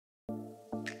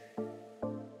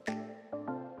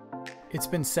It's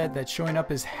been said that showing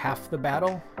up is half the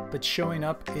battle, but showing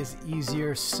up is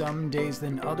easier some days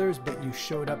than others, but you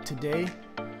showed up today,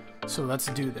 so let's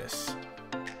do this.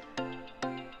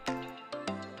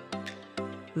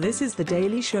 This is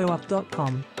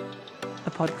theDailyShowUp.com,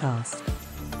 a podcast,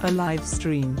 a live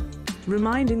stream,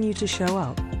 reminding you to show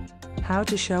up, how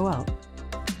to show up,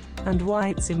 and why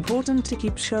it's important to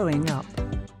keep showing up.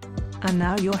 And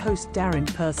now your host Darren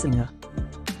Persinger.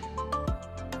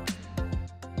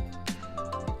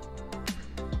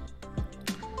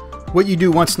 What you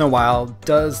do once in a while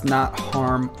does not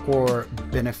harm or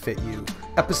benefit you.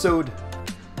 Episode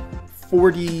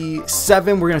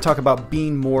 47, we're going to talk about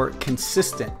being more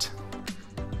consistent.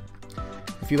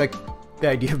 If you like the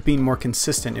idea of being more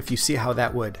consistent, if you see how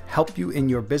that would help you in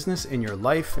your business, in your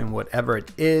life, in whatever it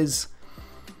is,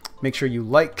 make sure you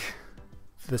like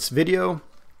this video.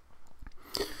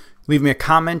 Leave me a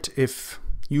comment if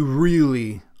you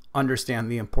really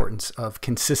understand the importance of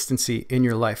consistency in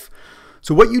your life.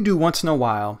 So what you do once in a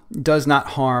while does not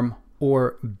harm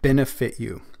or benefit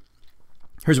you.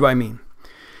 Here's what I mean.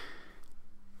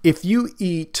 If you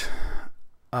eat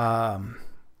a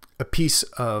piece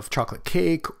of chocolate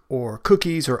cake or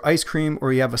cookies or ice cream,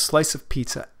 or you have a slice of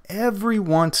pizza every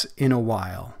once in a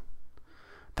while,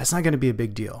 that's not going to be a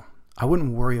big deal. I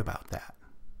wouldn't worry about that.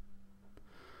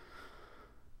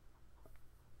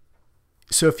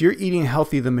 So if you're eating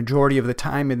healthy the majority of the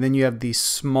time and then you have these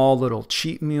small little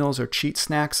cheat meals or cheat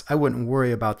snacks, I wouldn't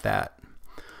worry about that.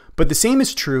 But the same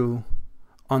is true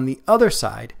on the other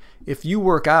side. If you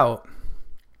work out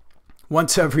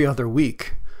once every other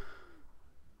week,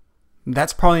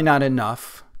 that's probably not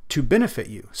enough to benefit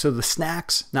you. So the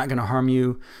snacks, not going to harm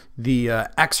you. The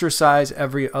exercise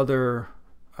every other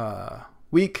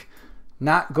week,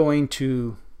 not going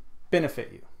to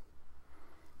benefit you.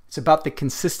 It's about the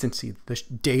consistency, the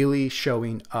daily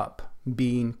showing up,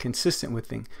 being consistent with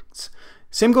things.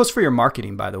 Same goes for your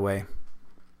marketing, by the way.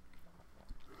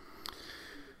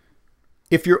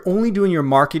 If you're only doing your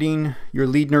marketing, your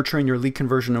lead nurturing, your lead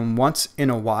conversion once in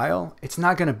a while, it's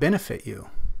not going to benefit you.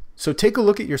 So take a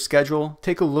look at your schedule,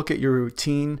 take a look at your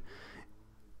routine,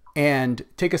 and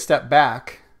take a step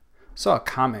back. I saw a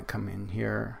comment come in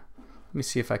here. Let me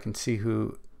see if I can see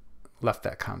who left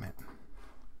that comment.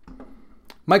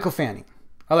 Michael Fanning.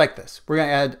 I like this. We're going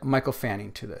to add Michael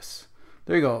Fanning to this.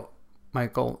 There you go,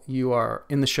 Michael. You are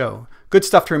in the show. Good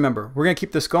stuff to remember. We're going to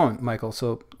keep this going, Michael,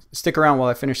 so stick around while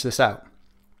I finish this out.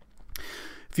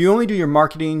 If you only do your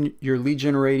marketing, your lead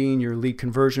generating, your lead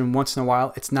conversion once in a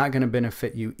while, it's not going to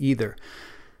benefit you either.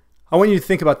 I want you to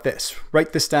think about this.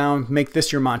 Write this down. Make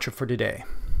this your mantra for today.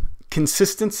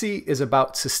 Consistency is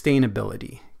about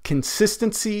sustainability.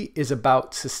 Consistency is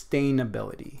about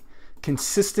sustainability.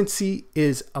 Consistency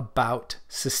is about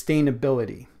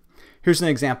sustainability. Here's an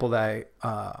example that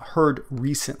I heard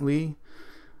recently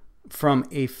from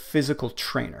a physical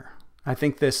trainer. I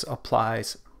think this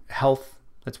applies health.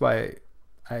 That's why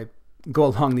I go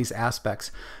along these aspects.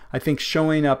 I think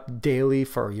showing up daily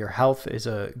for your health is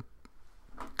a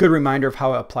good reminder of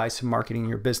how it applies to marketing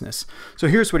your business. So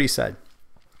here's what he said.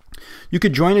 You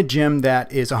could join a gym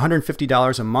that is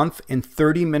 $150 a month and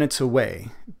 30 minutes away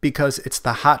because it's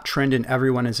the hot trend and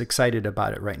everyone is excited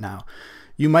about it right now.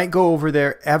 You might go over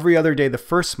there every other day the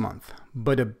first month,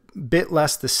 but a bit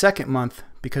less the second month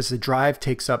because the drive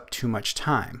takes up too much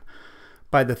time.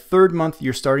 By the third month,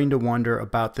 you're starting to wonder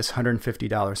about this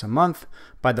 $150 a month.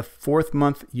 By the fourth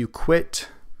month, you quit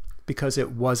because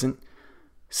it wasn't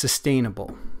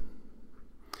sustainable.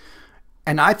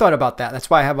 And I thought about that. That's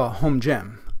why I have a home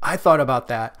gym. I thought about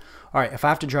that. All right, if I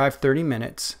have to drive 30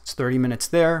 minutes, it's 30 minutes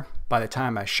there. By the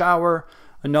time I shower,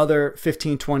 another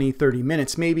 15, 20, 30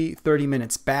 minutes, maybe 30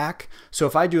 minutes back. So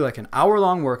if I do like an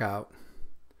hour-long workout,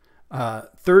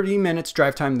 30 minutes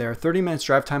drive time there, 30 minutes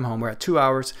drive time home, we're at 2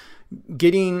 hours,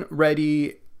 getting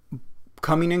ready,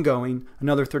 coming and going,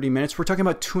 another 30 minutes. We're talking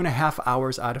about 2.5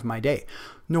 hours out of my day.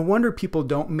 No wonder people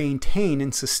don't maintain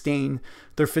and sustain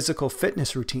their physical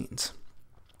fitness routines.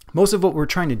 Most of what we're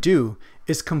trying to do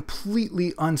is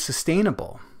completely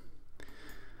unsustainable.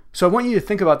 So I want you to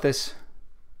think about this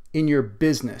in your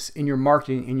business, in your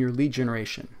marketing, in your lead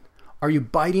generation. Are you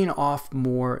biting off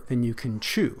more than you can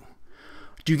chew?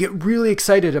 Do you get really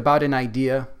excited about an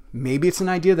idea? Maybe it's an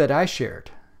idea that I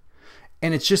shared,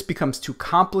 and it just becomes too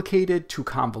complicated, too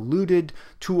convoluted,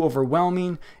 too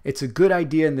overwhelming. It's a good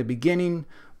idea in the beginning,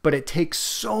 but it takes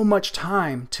so much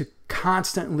time to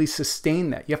constantly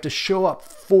sustain that. You have to show up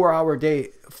 4 hours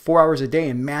a day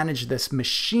and manage this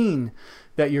machine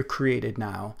that you're created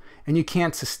now, and you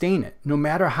can't sustain it. No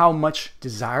matter how much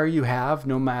desire you have,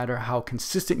 no matter how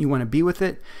consistent you want to be with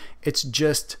it, it's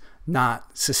just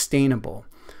not sustainable.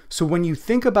 So when you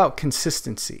think about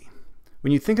consistency,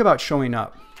 when you think about showing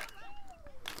up,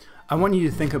 I want you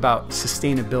to think about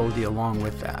sustainability along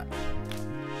with that.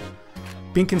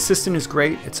 Being consistent is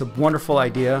great. It's a wonderful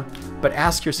idea, but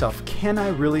ask yourself, can I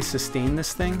really sustain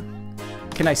this thing?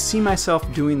 Can I see myself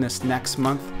doing this next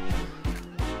month?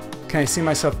 Can I see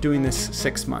myself doing this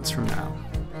 6 months from now?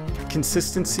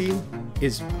 Consistency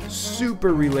is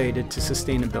super related to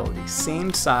sustainability.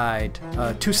 Same side,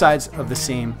 two sides of the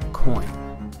same coin.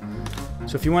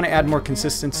 So if you want to add more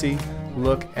consistency,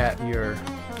 look at your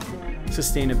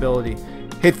sustainability.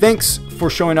 Hey, thanks for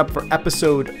showing up for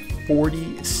episode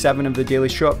 47 of the Daily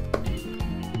Show Up.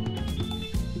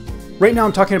 Right now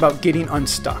I'm talking about getting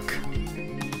unstuck.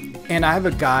 And I have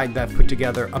a guide that I put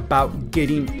together about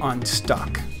getting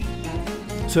unstuck.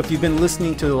 So if you've been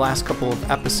listening to the last couple of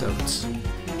episodes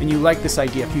and you like this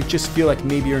idea, if you just feel like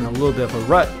maybe you're in a little bit of a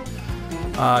rut,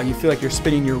 you feel like you're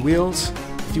spinning your wheels,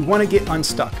 if you want to get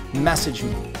unstuck, message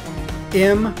me,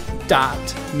 m.me/Darren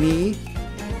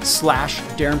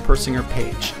Persinger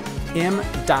page,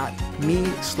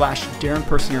 m.me/Darren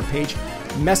Persinger page.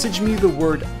 Message me the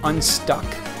word unstuck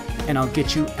and I'll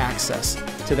get you access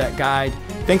to that guide.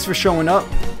 Thanks for showing up.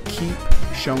 Keep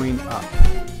showing up.